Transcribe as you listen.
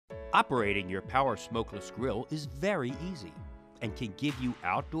Operating your Power Smokeless grill is very easy and can give you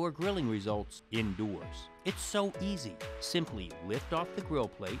outdoor grilling results indoors. It's so easy. Simply lift off the grill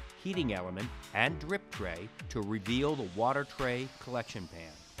plate, heating element, and drip tray to reveal the water tray collection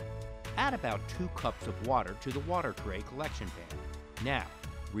pan. Add about 2 cups of water to the water tray collection pan. Now,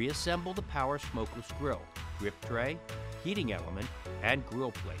 reassemble the Power Smokeless grill, drip tray, heating element, and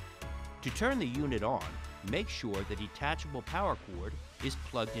grill plate. To turn the unit on, make sure the detachable power cord is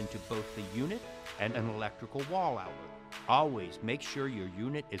plugged into both the unit and an electrical wall outlet. Always make sure your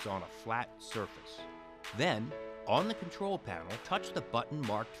unit is on a flat surface. Then, on the control panel, touch the button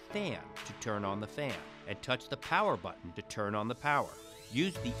marked Fan to turn on the fan, and touch the Power button to turn on the power.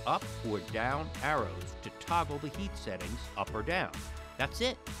 Use the up or down arrows to toggle the heat settings up or down. That's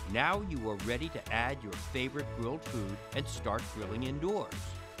it. Now you are ready to add your favorite grilled food and start grilling indoors.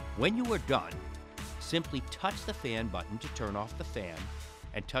 When you are done, simply touch the fan button to turn off the fan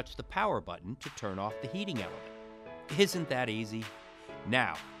and touch the power button to turn off the heating element. Isn't that easy?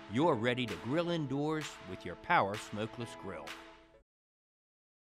 Now, you're ready to grill indoors with your Power Smokeless grill.